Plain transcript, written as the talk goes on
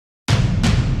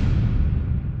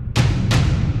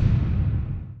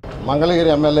Mangalagiri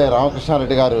MLA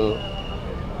Ramakrishna Reddy గారు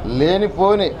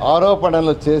లేనిపోని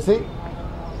ఆరోపణలు చేసి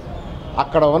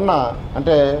అక్కడ ఉన్న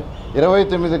అంటే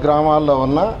 29 గ్రామాల్లో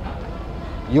ఉన్న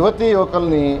యువతీ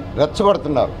యువకుల్ని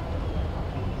రెచ్చగొడుతున్నారు.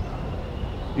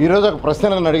 ఈరోజు ఒక ప్రశ్న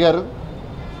నన్ను అడిగారు,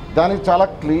 దానికి చాలా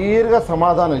క్లియర్గా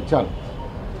సమాధానం ఇచ్చాను.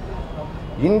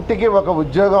 ఇంటికి ఒక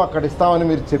ఉద్యోగం అక్కడ ఇస్తామని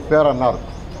మీరు చెప్పారన్నారు.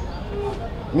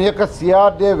 మీ యొక్క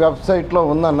సిఆర్డీఏ వెబ్సైట్లో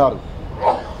ఉందన్నారు.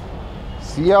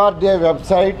 సిఆర్డీఏ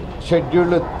వెబ్సైట్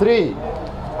షెడ్యూల్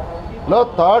 3లో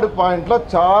 3rd పాయింట్లో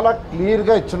చాలా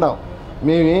క్లియర్గా ఇచ్చున్నాం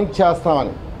మేము ఏం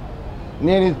చేస్తామని.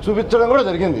 నేను ఇది చూపించడం కూడా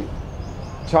జరిగింది.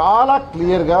 చాలా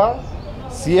క్లియర్గా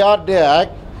CRDA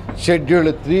act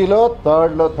schedule 3లో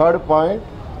 3rd point,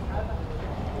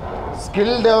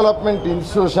 skill development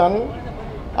institution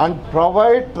and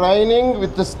provide training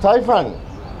with stipend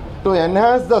to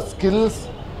enhance the skills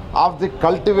of the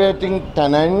cultivating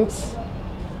tenants,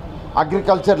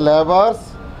 agriculture laborers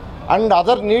and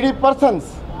other needy persons.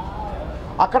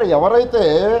 అక్కడ ఎవరైతే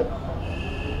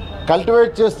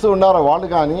కల్టివేట్ చేస్తూ ఉన్నారో వాళ్ళు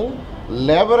కానీ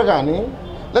లేబర్ కానీ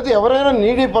లేదా ఎవరైనా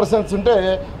నీడీ పర్సన్స్ ఉంటే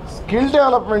స్కిల్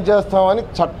డెవలప్మెంట్ చేస్తామని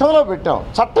చట్టంలో పెట్టాం.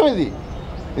 చట్టం ఇది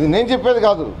నేను చెప్పేది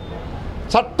కాదు,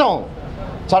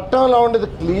 చట్టంలో ఉండేది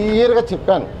క్లియర్గా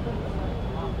చెప్పాను.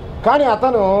 కానీ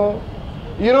అతను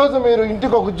ఈరోజు మీరు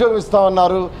ఇంటికి ఒక ఉద్యోగం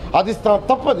ఇస్తామన్నారు, అది ఇస్తాం,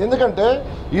 తప్పదు. ఎందుకంటే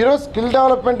ఈరోజు స్కిల్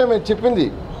డెవలప్మెంటే మేము చెప్పింది,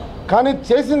 కానీ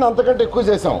చేసింది అంతకంటే ఎక్కువ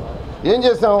చేసాం. ఏం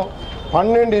చేసాం?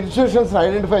 12 ఇన్స్టిట్యూషన్స్ని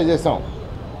ఐడెంటిఫై చేసాం.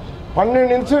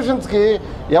 12 ఇన్స్టిట్యూషన్స్కి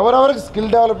ఎవరెవరికి స్కిల్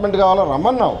డెవలప్మెంట్ కావాలో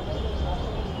రమ్మన్నాం.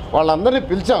 వాళ్ళందరినీ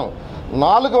పిలిచాం.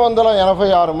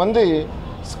 486 మంది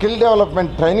స్కిల్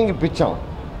డెవలప్మెంట్ ట్రైనింగ్ ఇప్పించాం.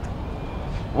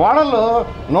 వాళ్ళలో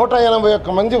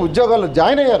 181 మంది ఉద్యోగాలు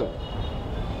జాయిన్ అయ్యారు.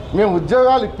 మేము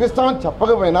ఉద్యోగాలు ఇప్పిస్తామని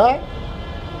చెప్పకపోయినా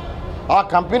ఆ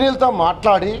కంపెనీలతో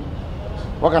మాట్లాడి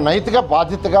ఒక నైతిక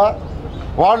బాధ్యతగా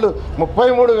వాళ్ళు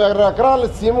 33 ఎకరాలు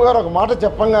సీఎం గారు ఒక మాట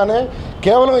చెప్పంగానే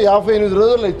కేవలం 58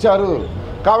 రోజుల్లో ఇచ్చారు.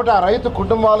 కాబట్టి ఆ రైతు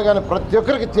కుటుంబాలు కానీ ప్రతి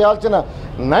ఒక్కరికి చేయాల్సిన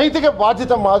నైతిక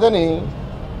బాధ్యత మాదని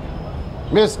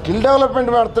మేము స్కిల్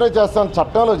డెవలప్మెంట్ మాత్రమే చేస్తామని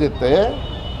చట్టంలో చెప్తే,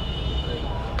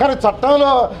 కానీ చట్టంలో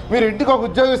మీరు ఇంటికి ఒక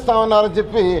ఉద్యోగం ఇస్తామన్నారని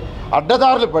చెప్పి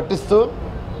అడ్డదారులు పట్టిస్తూ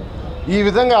ఈ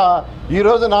విధంగా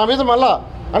ఈరోజు నా మీద మళ్ళా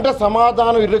అంటే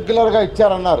సమాధానం ఇర్రెగ్యులర్గా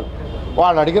ఇచ్చారన్నారు.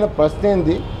 వాళ్ళు అడిగిన ప్రశ్న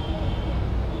ఏంది,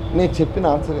 నేను చెప్పిన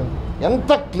ఆన్సర్ ఏంది,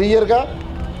 ఎంత క్లియర్గా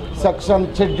సెక్షన్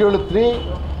షెడ్యూల్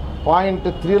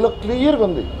 3.3లో క్లియర్గా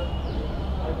ఉంది.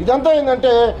 ఇదంతా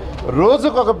ఏంటంటే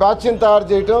రోజుకు ఒక బ్యాచ్ని తయారు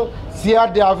చేయటం,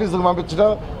 సిఆర్డీ ఆఫీసుకు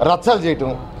పంపించడం, రచ్చలు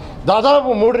చేయటం. దాదాపు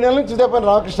 3 నెలల నుంచి ఇదే పని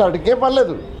రామకృష్ణారెడ్డికి ఏం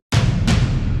పర్లేదు.